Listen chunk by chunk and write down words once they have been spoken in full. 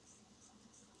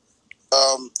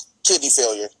kidney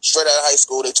failure. Straight out of high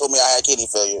school, they told me I had kidney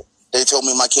failure. They told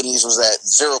me my kidneys was at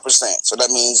 0%. So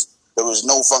that means there was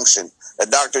no function. The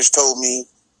doctors told me,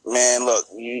 man, look,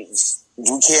 you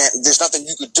can't, there's nothing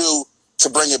you could do to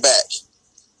bring it back.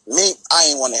 Me, I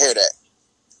ain't want to hear that.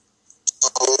 So,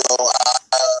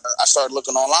 I started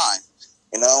looking online,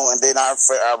 and then I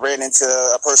ran into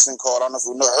a person called, I don't know if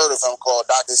you heard of him, called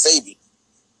Dr. Sebi.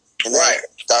 And then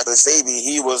Dr. Sebi,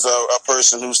 he was a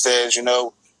person who says, in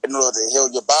order to heal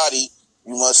your body,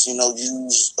 you must,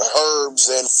 use herbs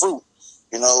and fruit,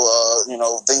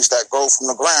 things that grow from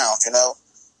the ground,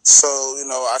 So,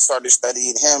 I started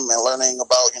studying him and learning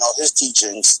about, his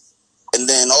teachings. And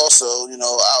then also,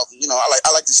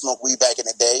 I like to smoke weed back in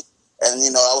the day. And,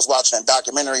 I was watching a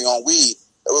documentary on weed.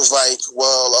 It was like,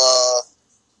 well,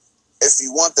 if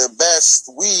you want the best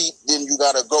weed, then you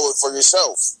got to grow it for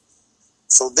yourself.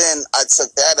 So then I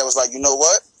took that. I was like, you know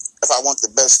what? If I want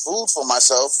the best food for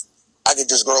myself, I could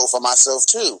just grow it for myself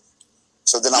too.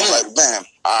 So then I was like, bam,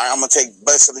 I'm going to take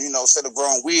best of, instead of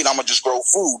growing weed, I'm going to just grow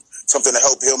food, something to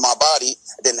help heal my body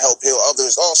and then help heal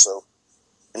others also.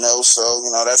 So,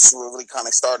 that's what really kind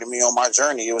of started me on my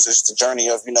journey. It was just the journey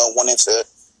of, wanting to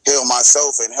heal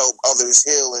myself and help others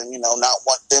heal and, not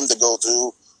want them to go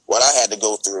through what I had to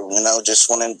go through, just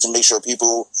wanting to make sure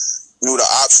people knew the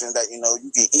option that, you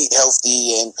can eat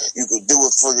healthy and you could do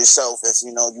it for yourself if,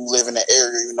 you live in an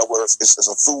area, where it's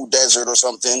a food desert or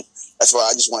something. That's why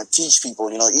I just want to teach people,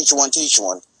 each one teach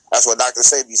one. That's what Dr.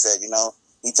 Sebi said,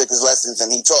 he took his lessons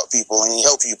and he taught people and he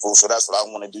helped people. So that's what I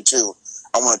want to do too.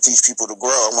 I want to teach people to grow.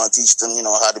 I want to teach them,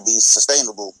 how to be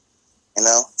sustainable,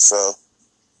 so.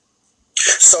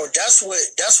 So that's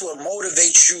what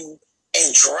motivates you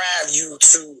and drive you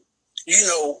to,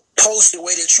 post the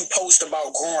way that you post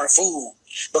about growing food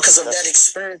because of that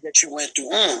experience that you went through.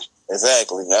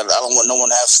 Exactly. I don't want no one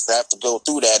to have to go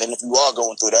through that. And if you are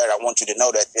going through that, I want you to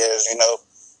know that there's,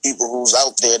 people who's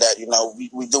out there that,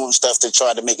 we doing stuff to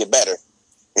try to make it better,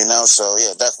 so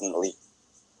yeah, definitely.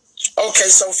 Okay.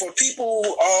 So for people,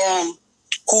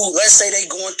 who, let's say they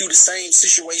going through the same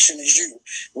situation as you,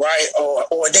 right?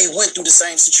 Or they went through the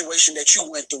same situation that you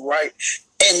went through, right?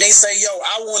 And they say, yo,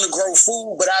 I want to grow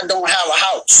food, but I don't have a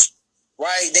house,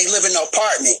 right? They live in an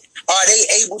apartment. Are they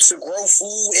able to grow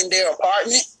food in their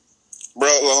apartment? Bro,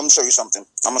 well, let me show you something.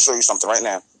 I'm going to show you something right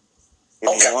now.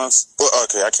 Okay.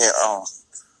 Okay, I can't.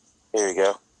 Here we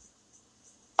go.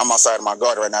 I'm outside of my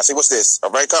garden right now. See, what's this? A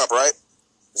red cup, right?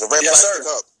 It's a red plastic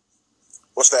cup.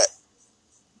 What's that?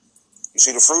 You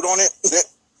see the fruit on it?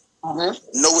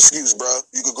 No excuse, bro.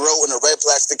 You could grow in a red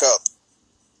plastic cup.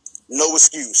 No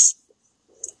excuse.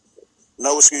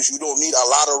 No excuse. You don't need a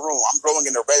lot of room. I'm growing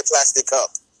in a red plastic cup.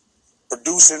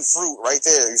 Producing fruit right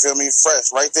there. You feel me?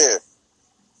 Fresh right there.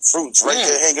 Fruits right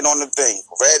there hanging on the thing.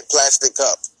 Red plastic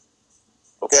cup.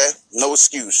 Okay? No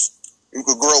excuse. You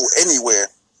could grow anywhere.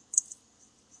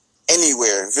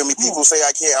 Anywhere. You feel me? People say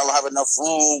I don't have enough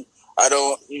room.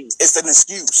 It's an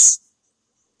excuse.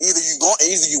 Either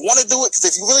you want to do it, because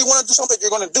if you really want to do something,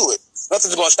 you're going to do it.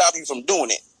 Nothing's going to stop you from doing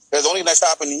it. There's only that's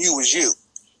stopping you is you.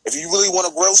 If you really want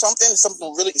to grow something,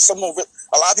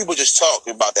 a lot of people just talk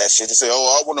about that shit. They say,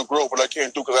 oh, I want to grow, but I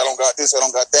can't do because I don't got this, I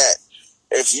don't got that.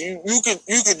 If you can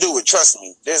do it, trust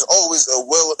me. There's always a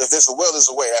will. If there's a will, there's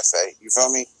a way, I say. You feel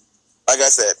me? Like I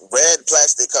said, red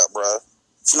plastic cup, bro.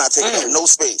 It's not taking up no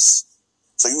space.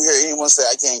 So you hear anyone say,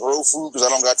 I can't grow food because I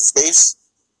don't got the space,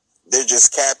 they're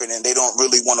just capping and they don't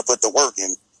really want to put the work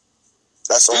in.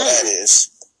 That's all that is.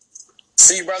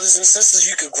 See, brothers and sisters,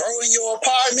 you could grow in your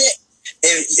apartment.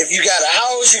 If you got a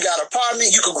house, you got an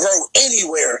apartment, you could grow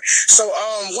anywhere. So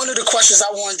one of the questions I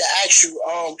wanted to ask you,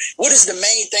 what is the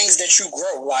main things that you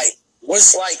grow?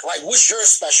 What's your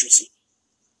specialty?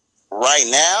 Right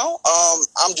now,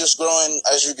 I'm just growing,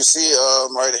 as you can see,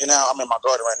 right now, I'm in my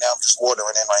garden right now. I'm just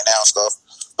watering in right now and stuff.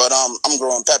 But I'm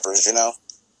growing peppers,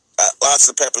 lots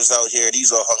of peppers out here.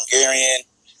 These are Hungarian.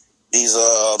 These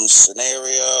are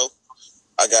Scenario.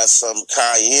 I got some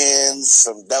cayennes,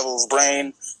 some devil's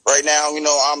brain. Right now,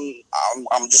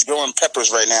 I'm just growing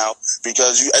peppers right now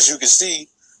because as you can see,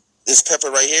 this pepper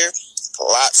right here,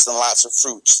 lots and lots of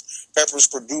fruits. Peppers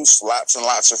produce lots and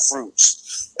lots of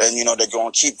fruits, and they're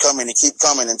going to keep coming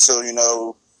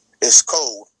until it's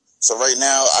cold. So right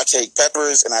now, I take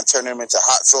peppers and I turn them into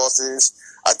hot sauces.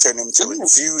 I turn them into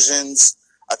infusions.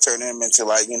 I turn them into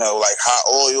like hot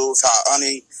oils, hot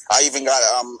honey. I even got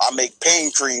I make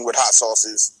pain cream with hot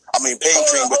sauces. Pain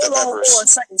cream with the peppers. Hold on for a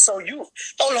second.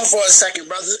 Hold on for a second,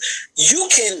 brother. You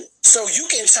can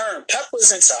turn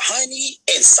peppers into honey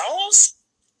and sauce?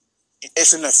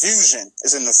 It's an infusion.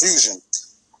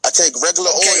 I take regular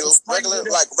oil,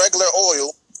 regular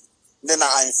oil, then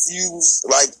I infuse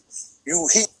you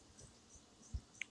heat